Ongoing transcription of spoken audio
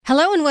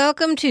Hello and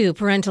welcome to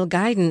Parental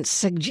Guidance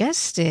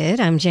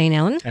Suggested. I'm Jane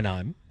Ellen. And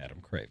I'm Adam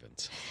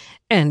Cravens.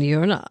 And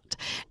you're not.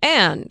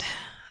 And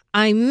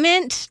I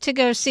meant to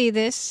go see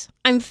this.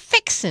 I'm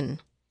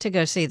fixin' to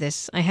go see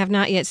this. I have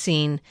not yet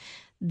seen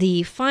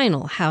the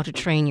final How to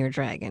Train Your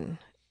Dragon.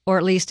 Or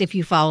at least if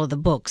you follow the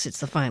books, it's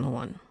the final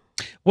one.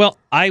 Well,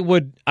 I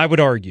would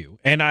argue,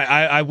 and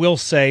I will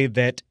say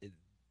that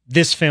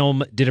this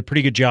film did a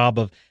pretty good job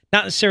of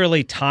not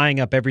necessarily tying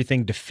up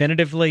everything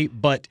definitively,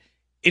 but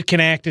it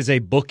can act as a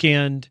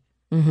bookend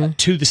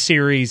to the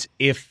series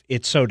if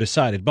it's so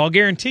decided. But I'll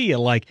guarantee you,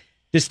 like,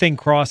 this thing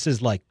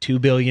crosses like $2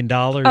 billion.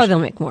 Oh, they'll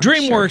make more.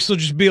 DreamWorks will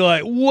just be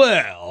like,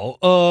 well,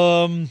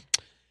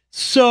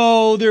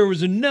 so there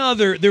was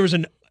another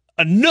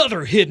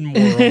hidden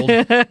world,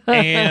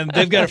 and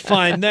they've got to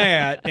find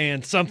that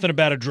and something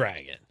about a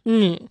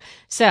dragon.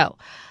 So,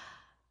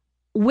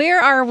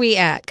 where are we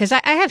at? Because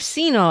I have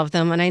seen all of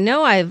them, and I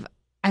know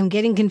I'm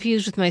getting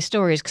confused with my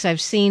stories because I've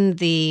seen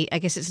I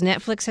guess it's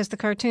Netflix has the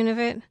cartoon of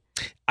it.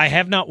 I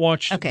have not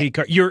watched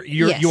the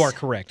you are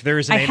correct. There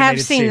is an animated I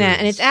have seen series. that,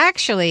 and it's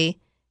actually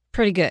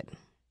pretty good.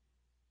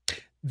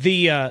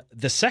 The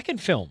second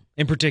film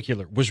in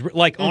particular was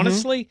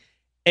honestly,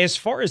 as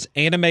far as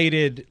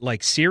animated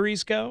like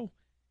series go,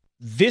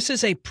 this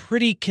is a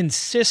pretty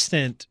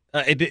consistent.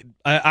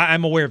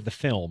 I'm aware of the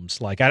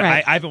films. Like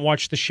I haven't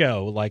watched the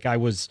show. Like I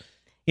was,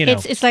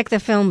 it's like the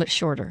film but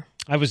shorter.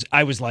 I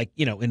was like,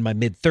 in my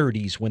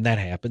mid-30s when that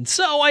happened.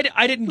 So I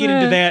didn't get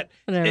into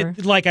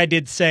that like I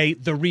did, say,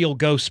 the real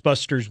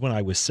Ghostbusters when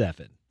I was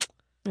 7.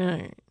 All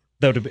right.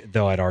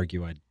 Though I'd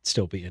argue I'd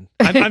still be in.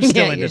 I'm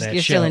still into that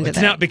you're show. Still into it's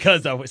that. not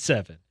because I was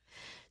 7.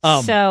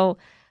 So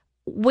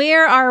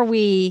where are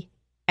we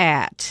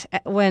at?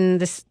 In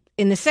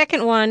the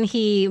second one,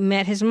 he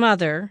met his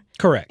mother.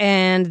 Correct.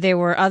 And there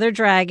were other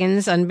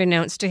dragons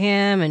unbeknownst to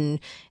him, and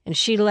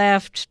she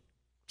left.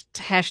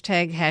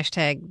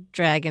 Hashtag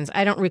dragons.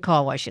 I don't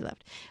recall why she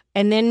left.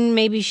 And then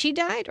maybe she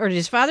died, or did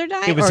his father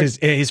die? It was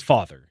his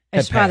father.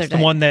 His father died.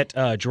 The one that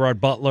Gerard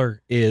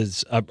Butler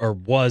is or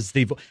was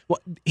the.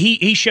 Well,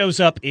 he shows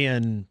up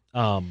in.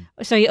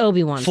 So he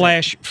Obi-Wan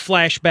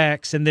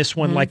flashbacks in this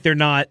one. Like they're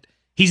not.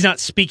 He's not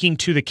speaking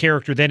to the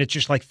character. Then it's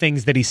just like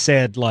things that he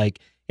said like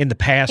in the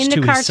past. In the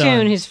to cartoon, his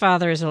son. His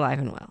father is alive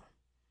and well.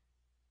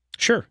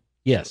 Sure.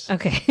 Yes.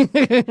 Okay.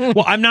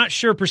 Well, I'm not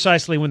sure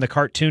precisely when the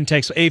cartoon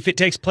if it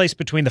takes place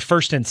between the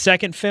first and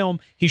second film,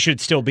 he should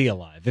still be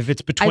alive. If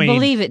it's between, I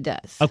believe it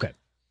does. Okay.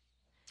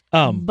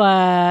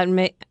 But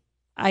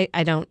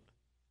I don't.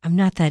 I'm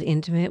not that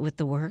intimate with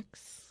the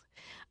works.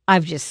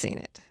 I've just seen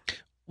it.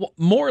 Well,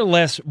 more or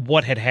less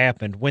what had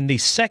happened when the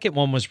second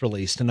one was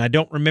released, and I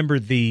don't remember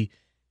the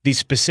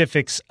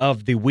specifics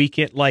of the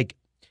weekend. Like,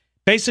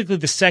 basically,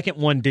 the second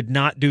one did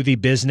not do the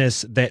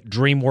business that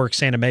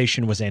DreamWorks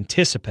Animation was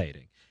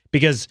anticipating.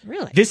 Because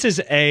this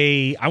is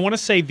I want to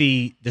say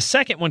the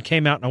second one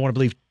came out, and I want to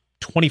believe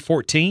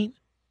 2014.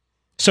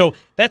 So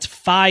that's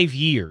 5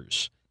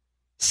 years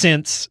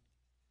since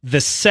the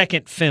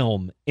second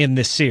film in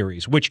this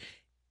series, which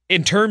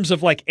in terms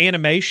of like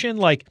animation,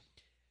 like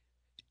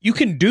you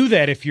can do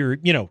that if you're,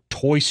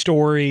 Toy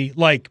Story.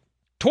 Like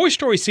Toy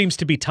Story seems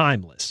to be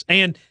timeless.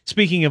 And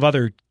speaking of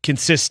other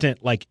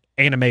consistent like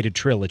animated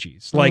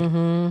trilogies, like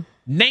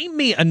name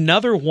me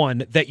another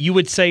one that you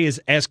would say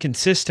is as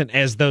consistent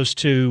as those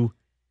two.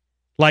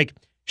 Like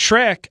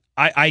Shrek,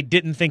 I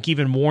didn't think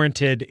even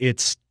warranted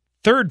its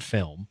third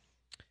film.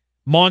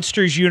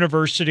 Monsters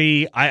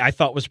University, I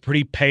thought was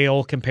pretty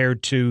pale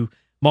compared to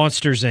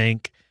Monsters,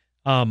 Inc.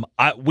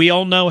 We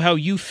all know how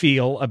you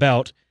feel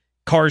about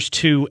Cars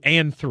 2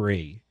 and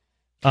 3.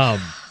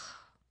 I'm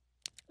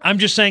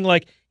just saying,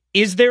 like,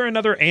 is there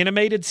another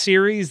animated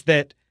series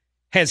that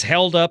has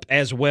held up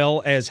as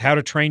well as How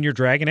to Train Your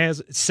Dragon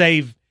has?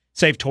 Save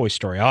Toy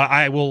Story.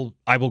 I will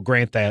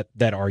grant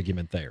that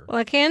argument there. Well,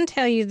 I can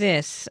tell you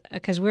this,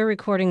 because we're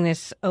recording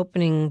this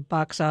opening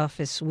box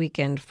office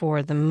weekend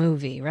for the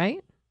movie,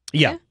 right?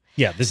 Yeah.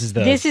 This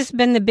has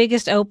been the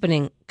biggest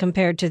opening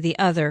compared to the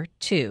other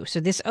two. So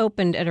this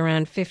opened at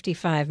around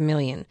 55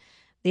 million.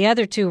 The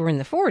other two were in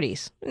the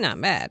 40s. Not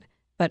bad.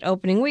 But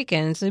opening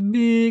weekend's a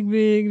big,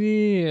 big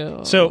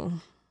deal. So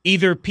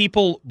either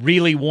people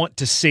really want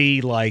to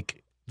see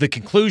like the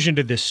conclusion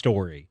to this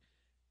story,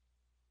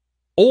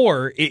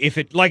 or if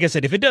it, like I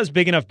said, if it does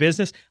big enough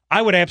business,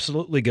 I would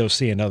absolutely go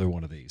see another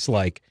one of these.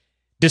 Like,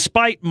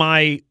 despite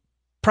my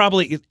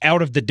probably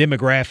out of the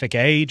demographic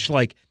age,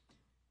 like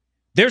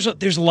there's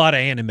a lot of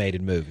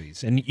animated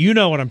movies, and you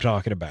know what I'm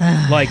talking about.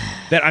 Like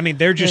that. I mean,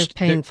 they're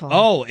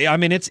painful.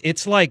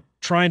 It's like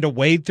trying to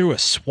wade through a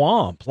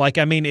swamp. Like,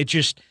 I mean,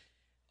 it's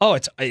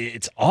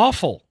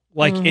awful.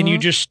 Like,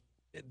 and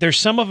there's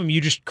some of them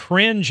you just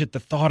cringe at the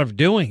thought of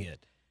doing it.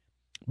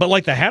 But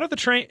like the How to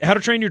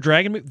Train Your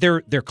Dragon movie,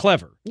 they're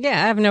clever.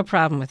 Yeah, I have no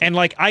problem with it. And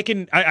like I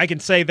can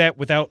say that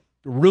without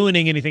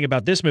ruining anything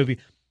about this movie.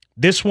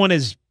 This one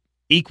is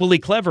equally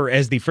clever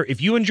as the first. If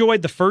you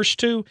enjoyed the first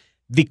two,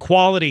 the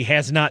quality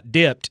has not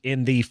dipped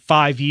in the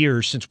 5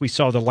 years since we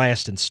saw the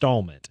last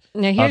installment.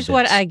 Now here's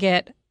what I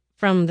get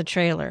from the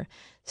trailer.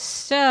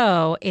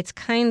 So it's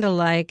kind of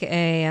like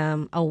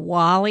a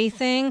Wally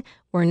thing,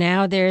 where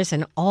now there's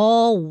an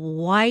all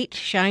white,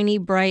 shiny,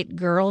 bright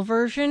girl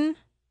version.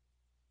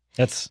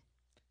 That's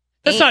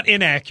not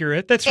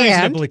inaccurate. That's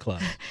reasonably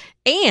close.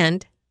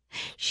 And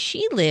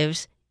she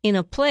lives in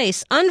a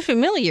place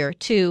unfamiliar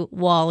to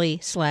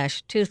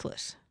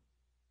Wally/Toothless.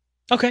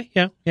 Okay,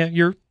 yeah.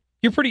 You're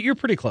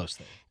pretty close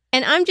there.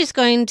 And I'm just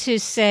going to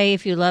say,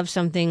 if you love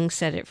something,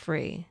 set it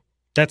free.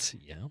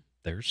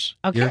 There's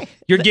okay.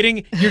 You're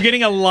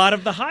getting a lot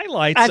of the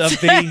highlights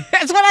of the.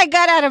 That's what I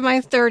got out of my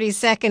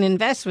 30-second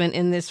investment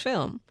in this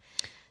film.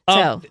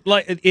 So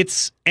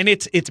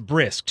it's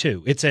brisk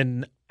too. It's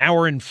an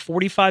hour and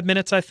 45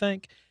 minutes, I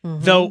think.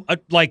 Mm-hmm. Though,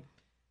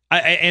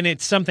 and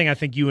it's something I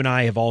think you and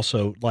I have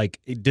also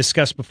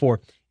discussed before.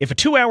 If a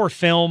 2-hour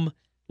film,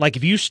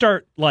 if you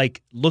start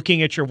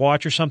looking at your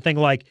watch or something,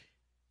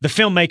 the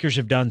filmmakers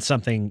have done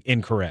something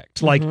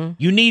incorrect.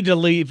 You need to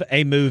leave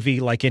a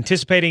movie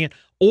anticipating it,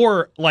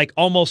 or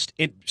almost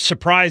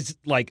surprised,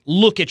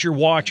 look at your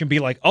watch and be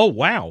like, oh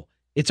wow,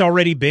 it's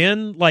already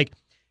been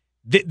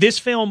this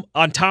film,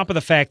 on top of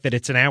the fact that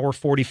it's an hour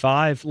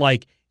 45,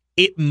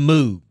 it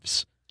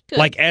moves.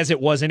 Good. As it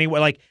was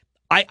anyway.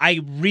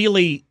 I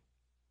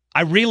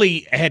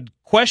really had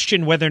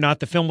questioned whether or not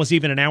the film was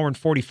even an hour and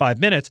 45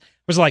 minutes. I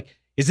was like,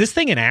 is this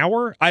thing an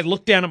hour? I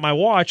looked down at my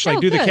watch,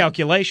 do the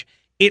calculation.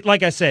 It,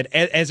 like I said,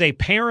 as a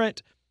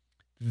parent,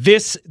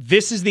 this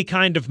is the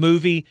kind of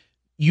movie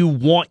you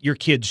want your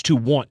kids to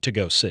want to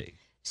go see.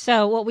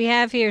 So what we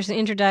have here is an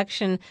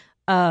introduction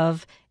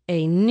of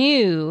a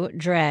new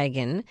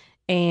dragon,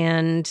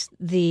 and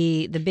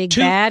the big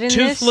bad in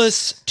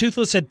Toothless. this.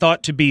 Toothless had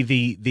thought to be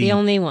the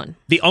only one,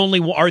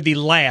 or the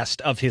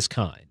last of his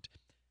kind.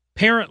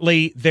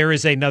 Apparently, there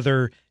is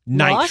another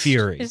Night Lost?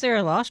 Fury. Is there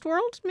a Lost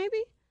World? Maybe.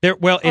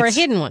 Or a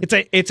hidden one.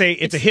 It's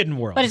a hidden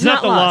world. But it's not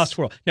not the lost. Lost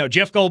World. No,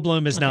 Jeff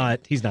Goldblum is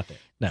not. He's not there.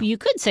 No. You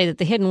could say that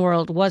the hidden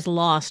world was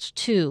lost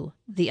to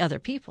the other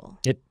people.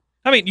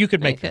 You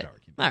could make that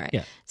argument. All right.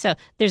 Yeah. So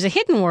there's a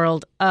hidden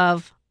world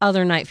of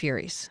other Night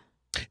Furies.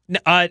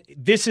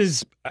 This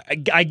is,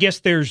 I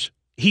guess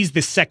he's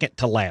the second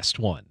to last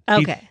one.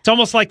 Okay. It's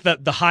almost like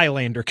the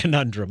Highlander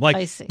conundrum.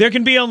 I see. There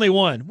can be only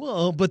one.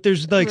 Well, but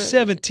there's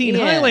 17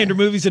 Highlander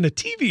movies and a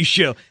TV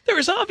show. There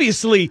is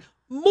obviously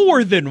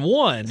more than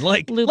one.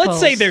 Let's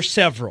say there's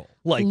several.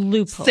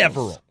 Loopholes.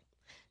 Several.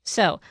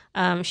 So,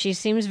 she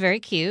seems very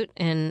cute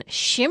and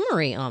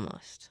shimmery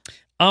almost.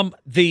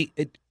 They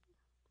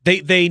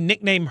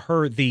nickname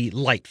her the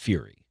Light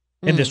Fury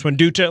in this one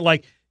due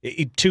to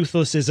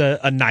Toothless is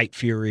a Night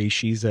Fury.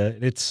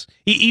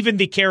 Even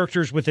the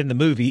characters within the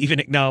movie even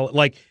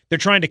acknowledge they're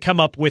trying to come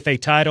up with a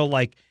title.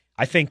 I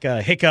think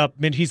Hiccup,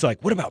 and he's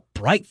like, "What about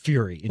Bright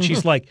Fury?" And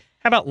she's like,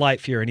 "How about Light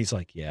Fury?" And he's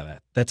like, "Yeah,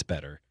 that's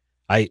better.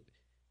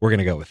 We're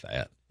gonna go with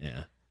that."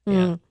 Yeah.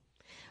 Yeah.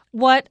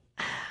 What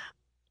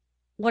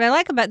I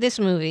like about this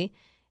movie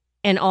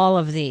and all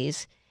of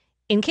these,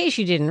 in case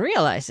you didn't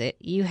realize it,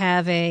 you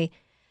have and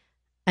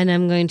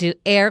I'm going to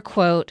air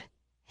quote,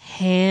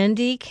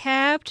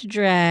 handicapped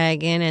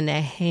dragon and a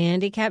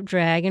handicapped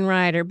dragon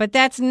rider, but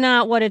that's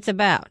not what it's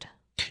about.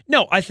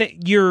 No, I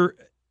think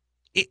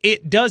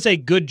it does a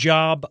good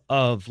job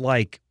of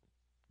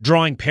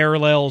drawing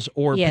parallels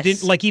or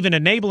even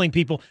enabling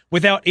people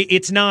without,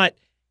 it's not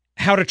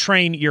How to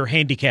Train Your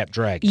Handicapped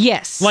Dragon.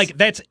 Yes.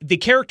 That's, the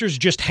characters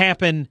just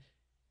happen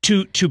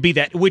to be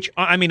that, which,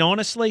 I mean,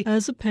 honestly,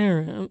 as a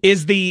parent,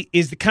 is the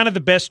kind of the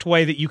best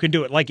way that you can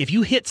do it. If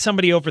you hit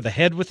somebody over the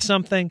head with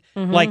something,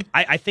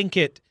 I think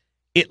it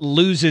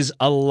loses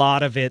a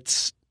lot of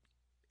its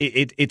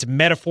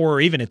metaphor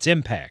or even its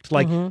impact.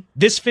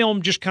 This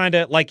film just kind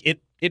of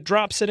it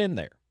drops it in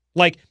there.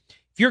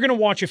 If you're going to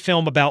watch a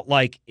film about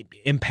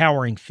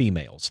empowering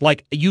females,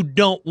 you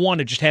don't want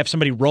to just have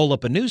somebody roll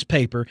up a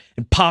newspaper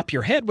and pop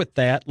your head with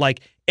that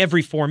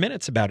every 4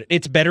 minutes about it.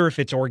 It's better if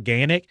it's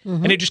organic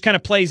and it just kind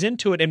of plays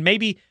into it, and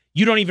maybe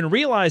you don't even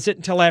realize it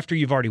until after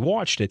you've already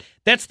watched it.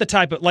 That's the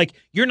type of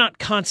you're not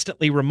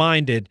constantly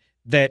reminded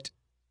that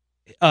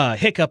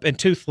Hiccup and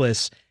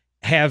Toothless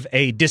have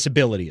a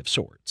disability of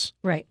sorts.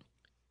 Right.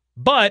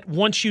 But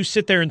once you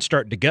sit there and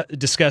start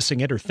discussing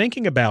it or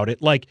thinking about it,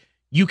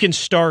 you can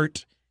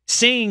start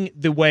seeing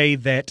the way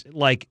that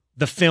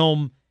the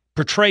film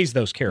portrays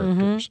those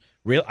characters.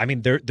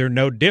 They're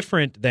no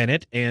different than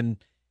it, and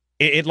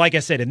it like I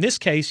said, in this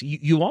case,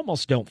 you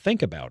almost don't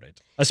think about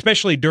it,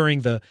 especially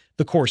during the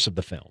course of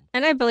the film.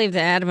 And I believe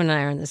that Adam and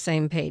I are on the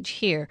same page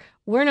here.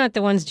 We're not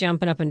the ones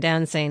jumping up and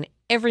down saying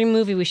every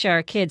movie we show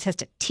our kids has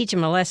to teach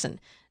them a lesson.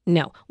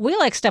 No, we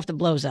like stuff that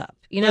blows up.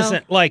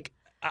 Listen,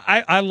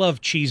 I love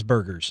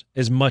cheeseburgers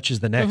as much as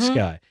the next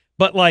guy,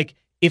 but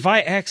if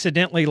I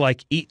accidentally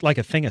eat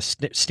a thing of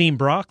steamed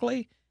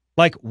broccoli,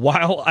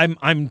 while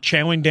I'm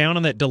chowing down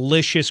on that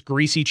delicious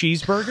greasy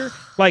cheeseburger,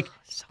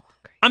 so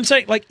hungry. I'm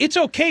saying it's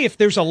okay if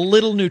there's a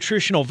little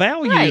nutritional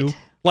value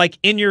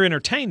in your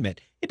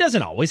entertainment. It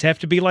doesn't always have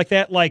to be like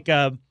that.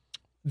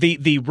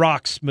 The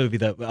Rocks movie,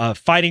 the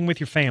Fighting with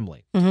Your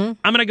Family. I'm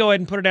going to go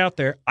ahead and put it out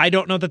there. I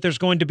don't know that there's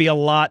going to be a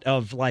lot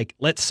of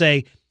let's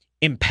say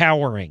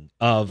empowering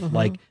of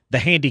like the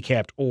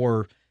handicapped,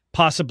 or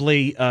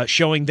possibly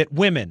showing that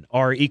women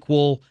are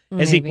equal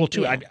as Maybe, equal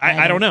to. yeah.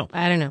 I don't know.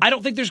 I don't know. I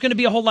don't think there's going to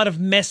be a whole lot of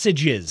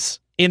messages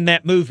in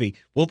that movie.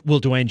 Will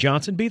Dwayne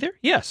Johnson be there?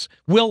 Yes.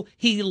 Will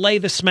he lay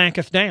the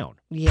smacketh down?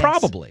 Yes.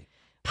 Probably.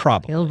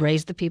 He'll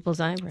raise the people's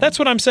eyebrows. That's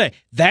what I'm saying.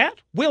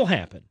 That will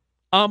happen.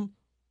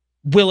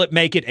 Will it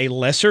make it a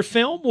lesser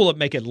film? Will it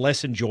make it a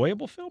less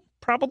enjoyable film?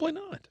 Probably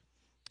not.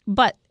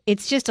 But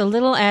it's just a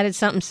little added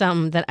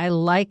something that I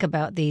like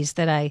about these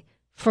that I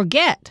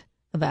forget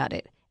about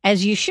it,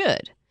 as you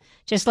should.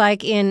 Just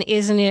like in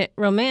Isn't It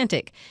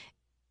Romantic?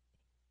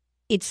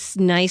 It's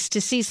nice to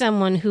see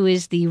someone who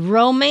is the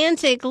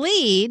romantic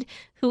lead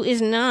who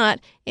is not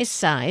a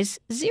size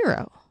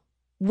 0,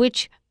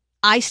 which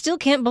I still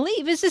can't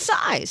believe is the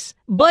size,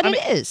 but it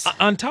is.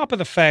 On top of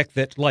the fact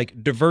that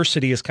like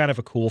diversity is kind of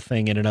a cool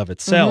thing in and of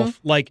itself,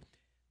 like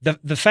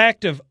the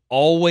fact of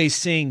always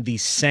seeing the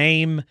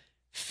same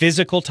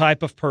physical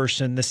type of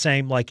person, the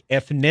same like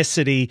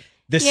ethnicity,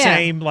 the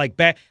same like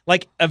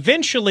like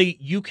eventually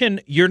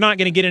you're not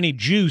going to get any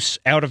juice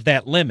out of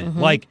that lemon.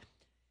 Like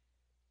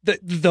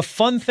the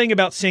fun thing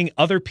about seeing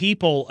other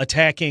people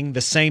attacking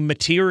the same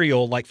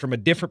material like from a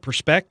different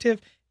perspective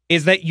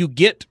is that you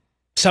get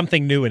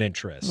something new and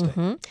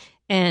interesting.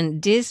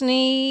 And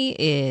Disney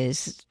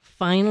is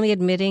finally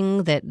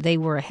admitting that they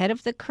were ahead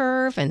of the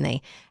curve, and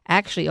they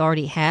actually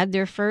already had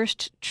their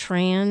first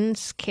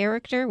trans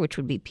character, which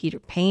would be Peter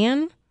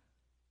Pan.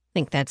 I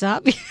think that's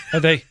obvious. Are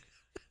they?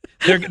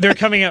 They're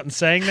coming out and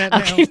saying that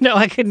now? Okay, no,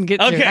 I couldn't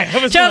get through. Okay,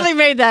 I totally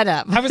made that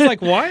up. I was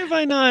like, why have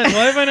I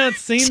not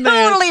seen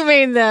that? Totally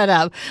made that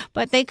up.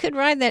 But they could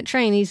ride that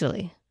train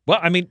easily. Well,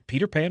 I mean,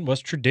 Peter Pan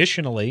was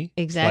traditionally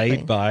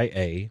played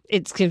by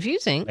It's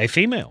confusing. a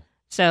female.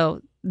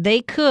 So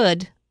they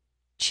could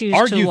choose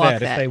Argue to walk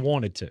that if they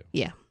wanted to.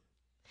 Yeah.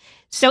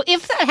 So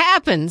if that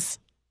happens,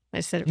 I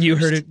said it You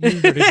first. heard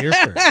it here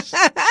first.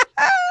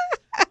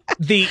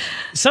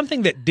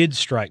 Something that did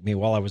strike me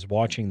while I was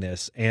watching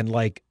this, and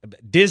like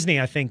Disney,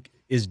 I think,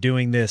 is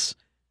doing this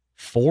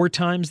 4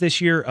 times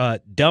this year.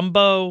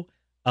 Dumbo,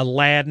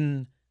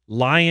 Aladdin,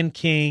 Lion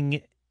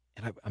King,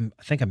 and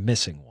I think I'm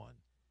missing one.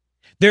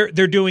 They're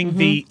doing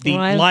the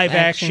live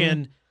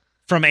action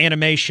from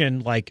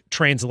animation like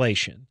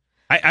translation.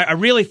 I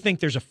really think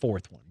there's a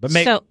 4th one, but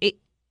maybe.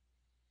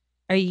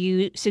 Are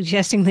you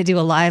suggesting they do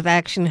a live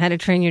action How to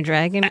Train Your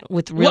Dragon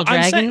with real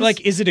dragons? I'm saying,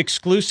 like, is it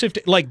exclusive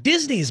to, like,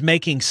 Disney is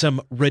making some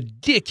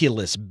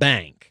ridiculous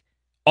bank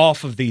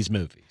off of these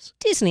movies.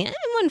 Disney, I'm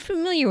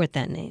unfamiliar with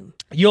that name.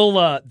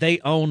 They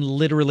own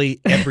literally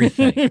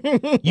everything.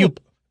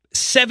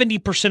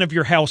 70% of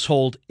your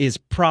household is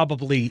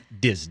probably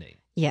Disney.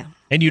 Yeah.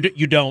 And you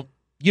don't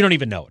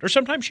even know it. Or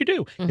sometimes you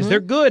do, because they're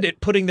good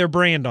at putting their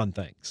brand on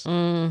things.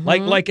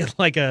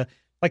 Like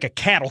a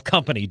cattle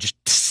company,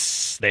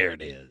 just there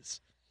it is.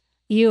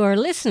 You are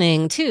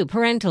listening to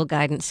Parental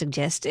Guidance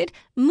Suggested,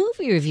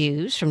 movie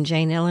reviews from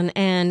Jane Ellen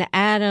and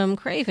Adam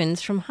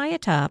Cravens from high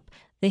atop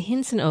the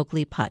Hinson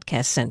Oakley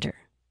Podcast Center.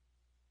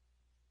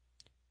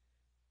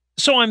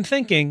 So I'm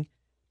thinking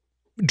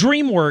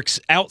DreamWorks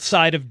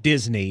outside of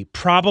Disney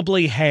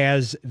probably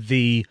has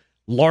the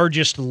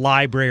largest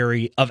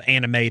library of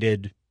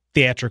animated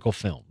theatrical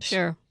films.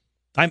 Sure.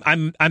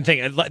 I'm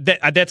thinking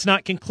that's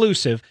not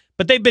conclusive,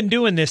 but they've been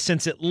doing this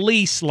since at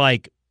least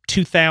like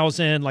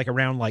 2000, like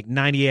around like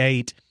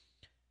 98.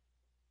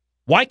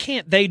 Why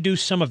can't they do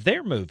some of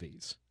their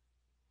movies?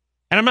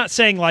 And I'm not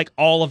saying like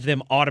all of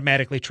them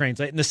automatically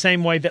translate in the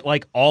same way that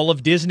like all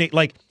of Disney,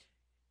 like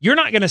you're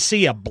not going to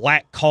see a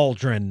Black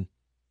Cauldron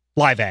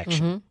live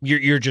action.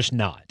 You're just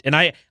not. And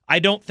I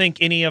don't think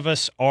any of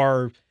us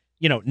are,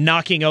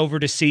 knocking over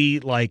to see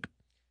like,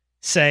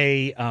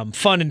 say,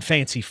 Fun and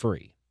Fancy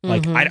Free.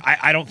 Like,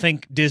 I don't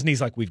think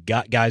Disney's like, we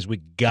got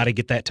to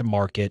get that to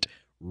market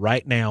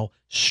right now.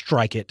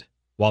 Strike it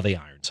while the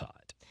iron's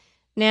hot.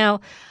 Now,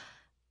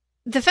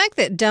 the fact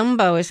that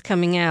Dumbo is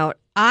coming out,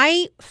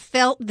 I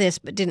felt this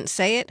but didn't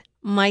say it.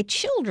 My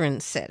children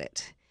said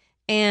it.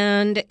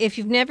 And if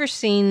you've never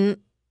seen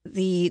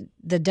the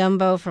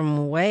Dumbo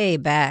from way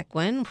back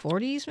when,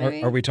 40s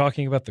maybe? Are we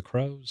talking about the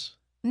Crows?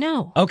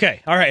 No.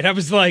 Okay. All right. I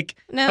was like,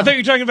 no. I thought you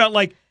were talking about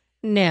like,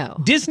 no.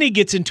 Disney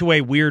gets into a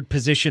weird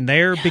position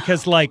there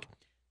because like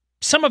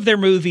some of their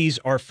movies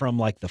are from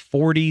like the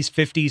 40s,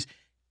 50s,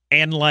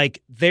 and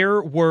like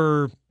there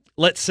were,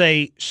 let's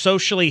say,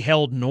 socially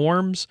held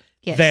norms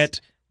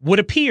that would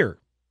appear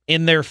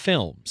in their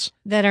films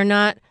that are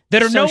no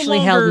socially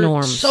longer held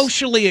norms,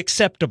 socially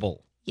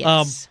acceptable.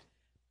 Yes.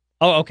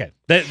 Okay.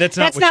 That's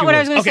not what I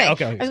was going to say.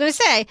 Okay. I was going to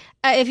say,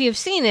 if you've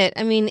seen it,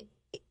 I mean,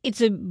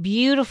 it's a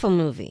beautiful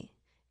movie.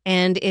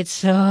 And it's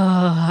so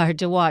hard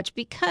to watch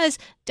because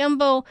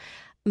Dumbo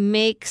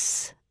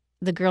makes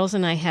the girls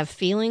and I have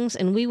feelings,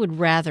 and we would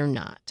rather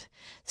not.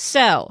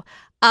 So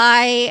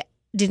I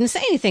didn't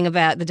say anything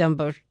about the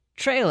Dumbo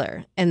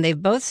trailer, and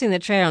they've both seen the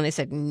trailer, and they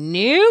said,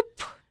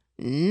 nope,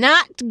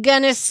 not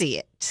gonna see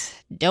it.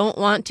 Don't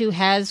want to,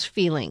 has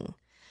feeling.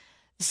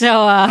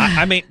 So,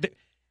 I mean,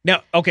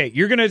 now, okay,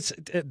 you're going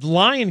to,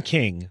 Lion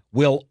King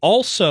will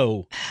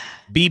also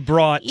be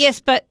brought. Yes,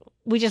 but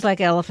we just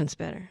like elephants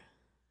better.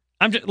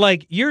 I'm just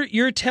like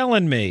you're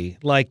telling me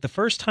like the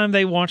first time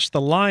they watched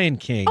The Lion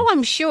King. Oh,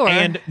 I'm sure.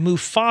 And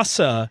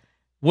Mufasa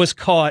was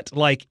caught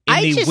like in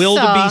I the just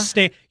wildebeest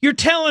stand. You're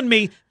telling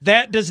me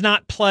that does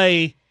not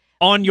play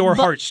on your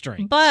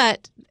heartstrings.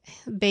 But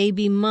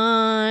baby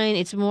mine,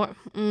 it's more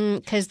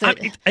because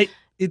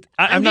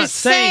I'm not just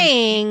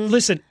saying.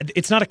 Listen,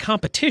 it's not a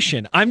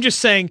competition. I'm just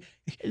saying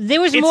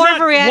There was more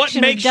of a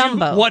reaction what of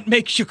Dumbo. What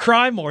makes you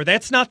cry more?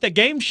 That's not the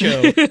game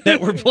show that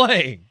we're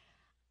playing.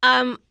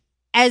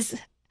 As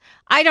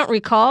I don't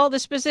recall the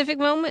specific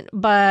moment,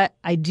 but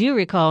I do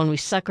recall when we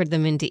suckered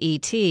them into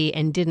E.T.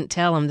 and didn't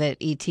tell them that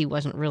E.T.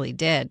 wasn't really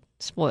dead.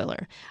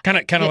 Spoiler. Kind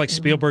of like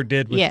Spielberg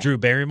did with Drew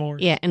Barrymore.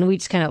 Yeah, and we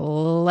just kind of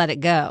let it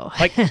go.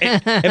 Like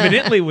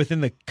evidently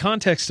within the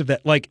context of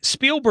that, like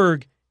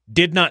Spielberg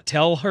did not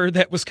tell her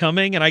that was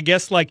coming, and I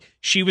guess like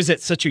she was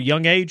at such a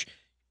young age,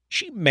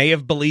 she may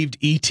have believed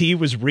E.T.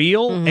 was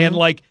real, and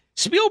like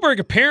Spielberg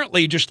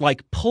apparently just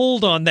like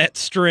pulled on that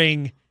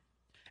string.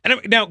 And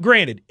now,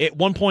 granted, at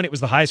one point it was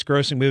the highest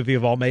grossing movie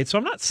of all made, so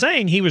I'm not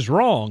saying he was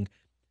wrong,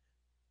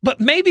 but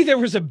maybe there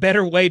was a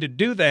better way to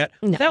do that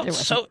without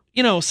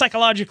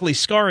psychologically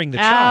scarring the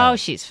child. Oh,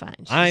 she's fine.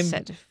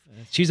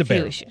 She's a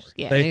Barrymore.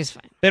 Yeah, she's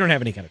fine. They don't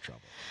have any kind of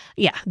trouble.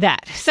 Yeah,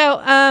 that. So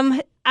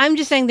I'm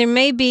just saying there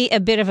may be a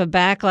bit of a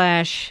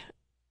backlash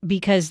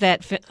because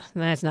that's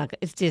not.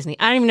 It's Disney.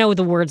 I don't even know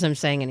the words I'm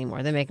saying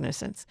anymore. They make no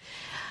sense.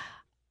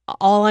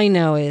 All I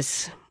know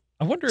is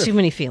too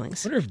many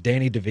feelings. I wonder if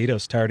Danny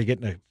DeVito's tired of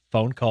getting a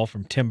phone call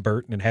from Tim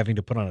Burton and having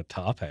to put on a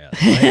top hat.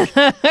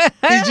 Like,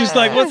 he's just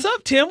like, "What's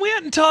up, Tim? We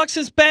hadn't talked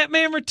since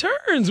Batman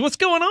Returns. What's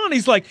going on?"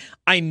 He's like,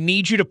 "I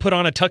need you to put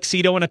on a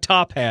tuxedo and a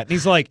top hat." And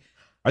he's like,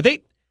 "Are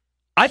they?"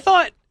 I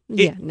thought.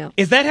 No.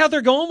 Is that how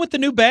they're going with the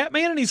new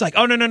Batman? And he's like,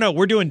 "Oh, no,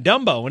 we're doing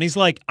Dumbo." And he's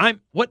like,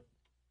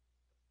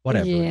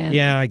 Whatever.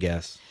 Yeah, I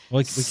guess.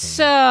 We can.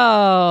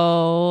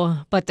 So,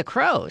 but the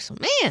Crows,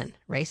 man,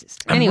 racist.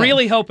 I'm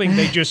really hoping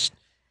they just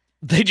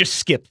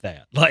skip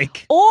that.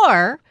 Like,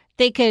 or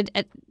they could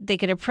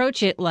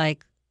approach it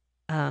like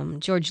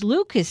George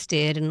Lucas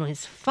did in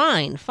his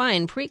fine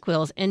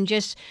prequels and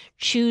just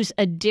choose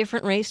a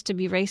different race to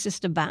be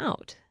racist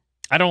about.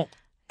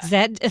 Is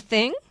that a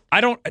thing?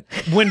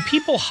 When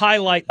people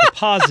highlight the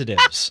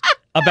positives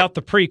about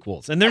the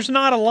prequels, and there's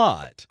not a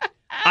lot,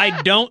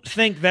 I don't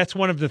think that's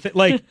one of the things.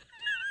 Like,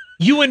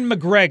 Ewan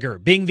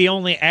McGregor being the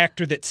only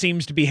actor that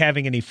seems to be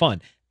having any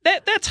fun.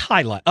 That's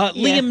highlight.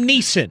 Liam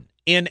Neeson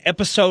in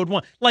episode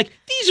 1. Like,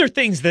 these are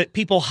things that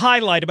people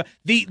highlight about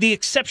the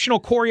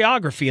exceptional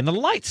choreography and the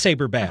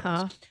lightsaber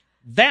battles.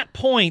 That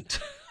point,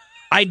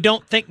 I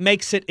don't think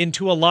makes it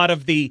into a lot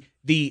of the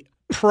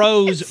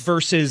pros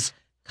versus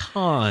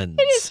cons.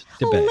 It is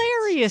debates.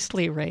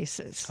 Hilariously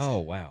racist. Oh,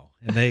 wow.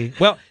 And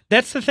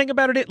that's the thing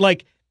about it.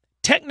 Like,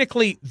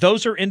 technically,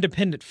 those are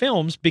independent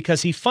films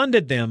because he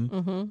funded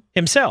them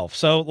himself.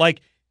 So,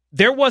 like,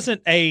 there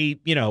wasn't a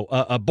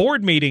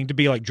board meeting to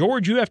be like,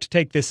 "George, you have to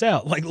take this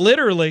out." Like,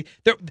 literally,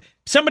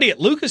 somebody at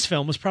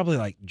Lucasfilm was probably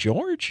like,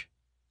 "George,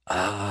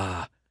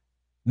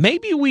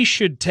 maybe we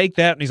should take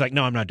that." And he's like,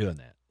 "No, I'm not doing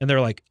that." And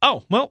they're like,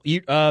 "Oh, well,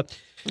 all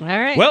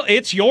right. Well,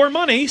 it's your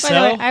money." By the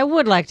way, I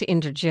would like to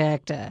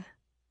interject.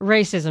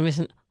 Racism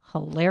isn't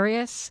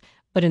hilarious,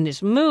 but in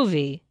this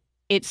movie,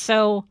 it's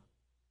so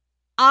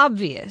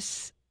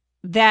obvious.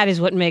 That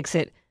is what makes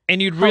it And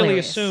you'd hilarious. really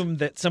assume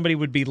that somebody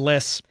would be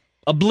less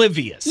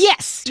oblivious.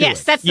 Yes.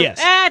 That's what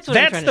I'm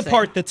trying to say.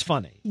 part that's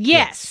funny.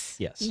 Yes.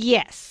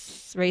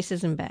 Yes.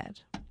 Racism bad.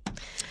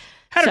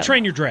 How to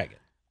Train Your Dragon.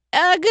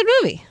 Good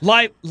movie.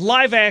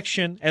 Live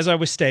action, as I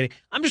was stating.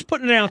 I'm just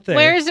putting it out there.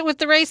 Where is it with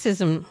the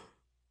racism?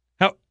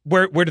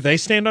 Where do they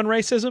stand on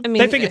racism? I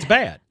mean, they think it's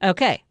bad.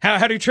 Okay.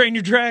 How do you train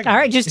your dragon? All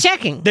right, just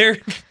checking. They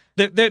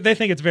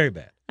think it's very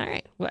bad. All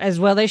right. Well, as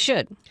well they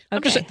should. Okay.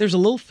 I'm just saying, there's a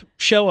little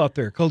show out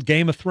there called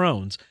Game of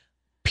Thrones.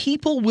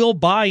 People will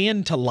buy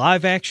into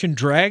live action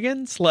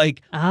dragons on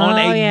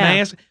a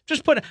mass.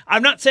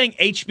 I'm not saying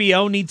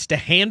HBO needs to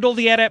handle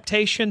the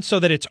adaptation so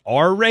that it's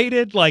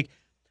R-rated. Like,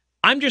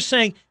 I'm just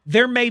saying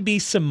there may be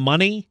some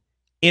money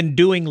in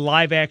doing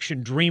live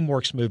action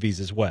DreamWorks movies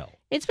as well.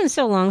 It's been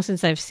so long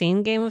since I've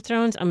seen Game of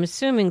Thrones. I'm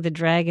assuming the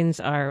dragons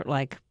are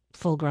like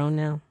full grown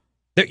now.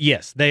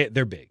 Yes,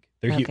 they're big.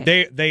 They're huge.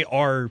 They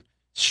are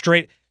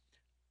straight.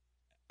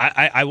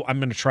 I'm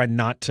going to try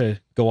not to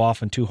go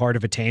off on too hard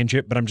of a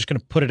tangent, but I'm just going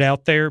to put it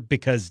out there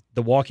because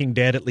The Walking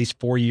Dead, at least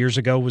 4 years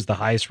ago, was the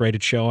highest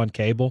rated show on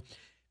cable.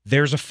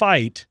 There's a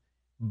fight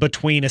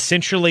between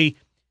essentially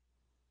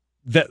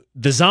the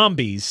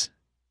zombies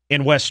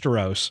in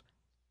Westeros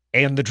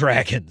and the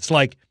dragons.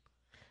 Like,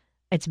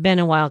 it's been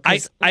a while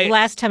because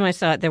last time I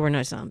saw it, there were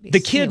no zombies. The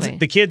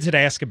kids had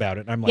asked about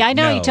it. And I'm like, yeah, I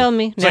know. No. You told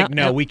me. It's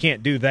no, we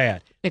can't do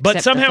that. Except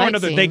but somehow or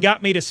another, scene. they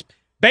got me to.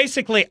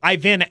 Basically, I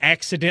then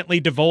accidentally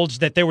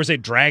divulged that there was a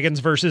dragons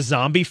versus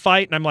zombie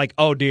fight, and I'm like,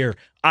 oh dear,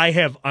 I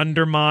have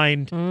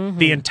undermined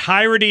the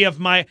entirety of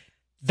my.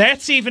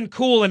 That's even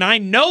cool, and I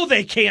know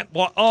they can't.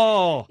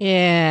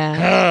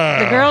 Yeah,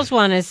 the girls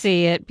want to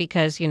see it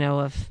because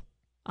of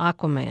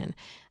Aquaman.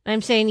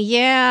 I'm saying,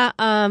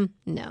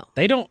 no,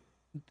 They don't.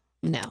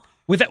 no,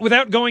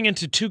 Without going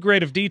into too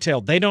great of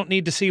detail, they don't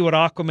need to see what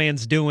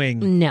Aquaman's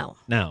doing. no.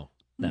 No.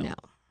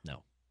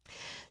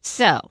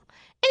 So,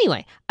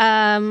 anyway,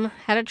 How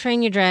to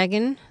Train Your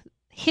Dragon,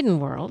 Hidden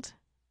World.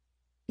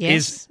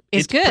 Yes,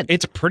 it's good.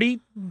 It's pretty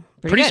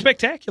good.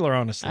 spectacular,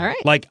 honestly. All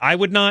right. Like, I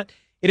would not.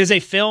 It is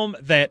a film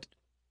that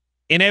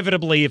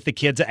inevitably, if the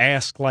kids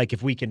ask, like,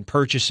 if we can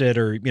purchase it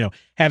or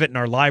have it in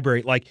our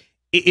library, like,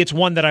 it's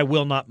one that I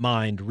will not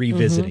mind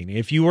revisiting. Mm-hmm.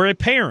 If you were a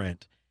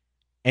parent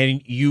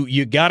and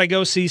you got to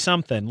go see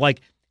something, like,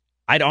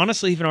 I'd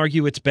honestly even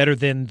argue it's better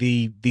than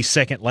the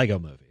second Lego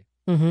movie.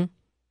 Mm-hmm.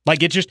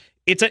 Like,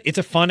 it's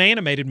a fun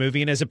animated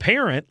movie, and as a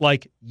parent,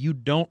 like, you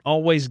don't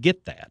always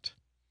get that.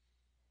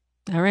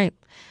 All right.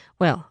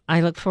 Well, I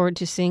look forward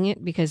to seeing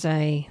it because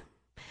I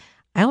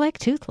like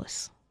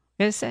Toothless,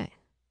 I gotta say,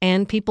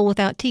 and people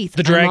without teeth.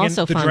 The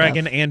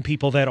dragon, and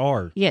people that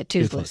are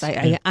Toothless.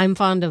 Toothless. I'm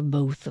fond of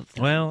both of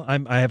them. Well,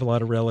 I have a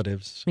lot of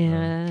relatives.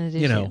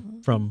 Yeah,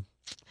 from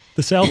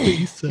the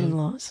southeast. So.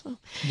 In-laws.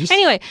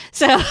 Anyway,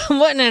 so I'm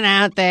putting it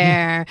out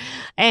there,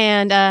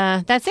 and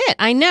that's it.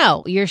 I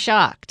know you're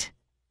shocked.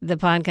 The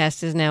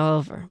podcast is now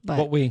over,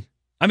 but we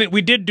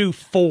did do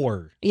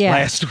 4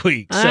 last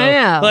week. So, I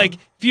know. Like,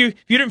 if you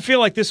didn't feel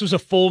like this was a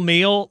full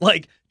meal,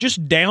 like,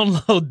 just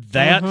download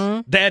that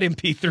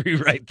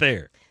MP3 right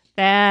there.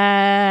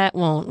 That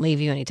won't leave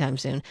you anytime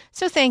soon.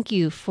 So thank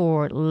you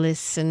for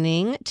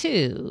listening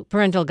to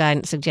Parental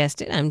Guidance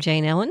Suggested. I'm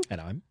Jane Ellen. And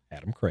I'm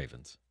Adam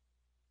Cravens.